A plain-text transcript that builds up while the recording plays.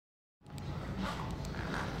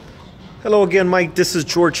Hello again, Mike. This is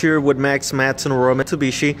George here with Max Matson or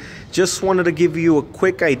Mitsubishi. Just wanted to give you a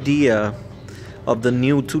quick idea of the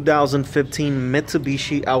new 2015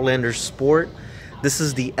 Mitsubishi Outlander Sport. This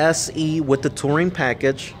is the SE with the touring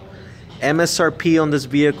package. MSRP on this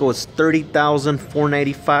vehicle is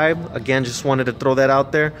 $30,495. Again, just wanted to throw that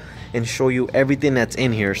out there and show you everything that's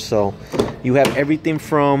in here. So you have everything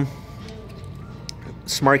from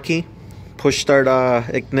smart key, push start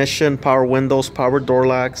ignition, power windows, power door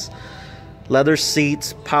locks, leather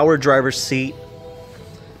seats, power driver's seat,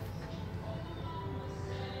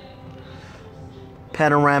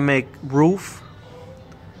 panoramic roof.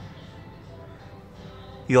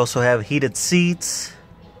 You also have heated seats,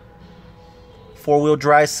 four-wheel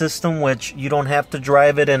drive system, which you don't have to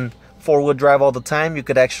drive it in four-wheel drive all the time. You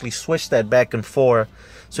could actually switch that back and forth.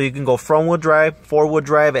 So you can go front-wheel drive, four-wheel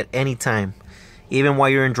drive at any time, even while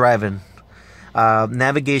you're in driving.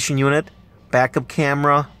 Navigation unit, backup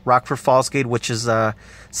camera, Rockford Fosgate, which is a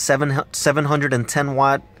 710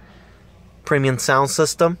 watt premium sound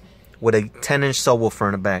system with a 10-inch subwoofer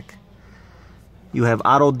in the back. You have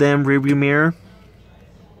auto dim rearview mirror,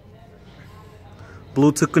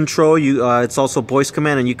 Bluetooth control. It's also voice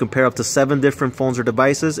command, and you can pair up to 7 different phones or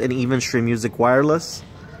devices and even stream music wireless.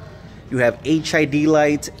 You have HID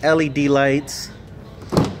lights, LED lights.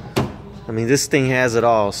 I mean, this thing has it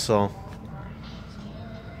all. So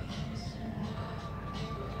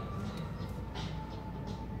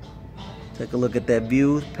take a look at that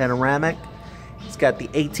view, panoramic. It's got the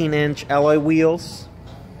 18-inch alloy wheels.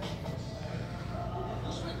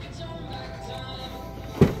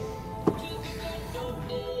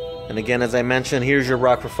 And again, as I mentioned, here's your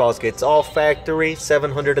Rockford Fosgate. It's all factory,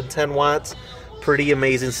 710 watts. Pretty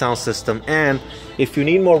amazing sound system. And if you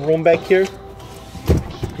need more room back here,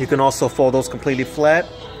 you can also fold those completely flat.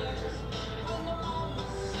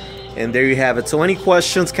 And there you have it. So any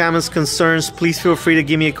questions, comments, concerns, please feel free to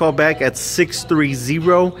give me a call back at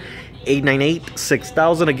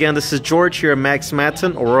 630-898-6000. Again, this is George here at Max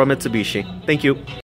Matson, Aurora Mitsubishi. Thank you.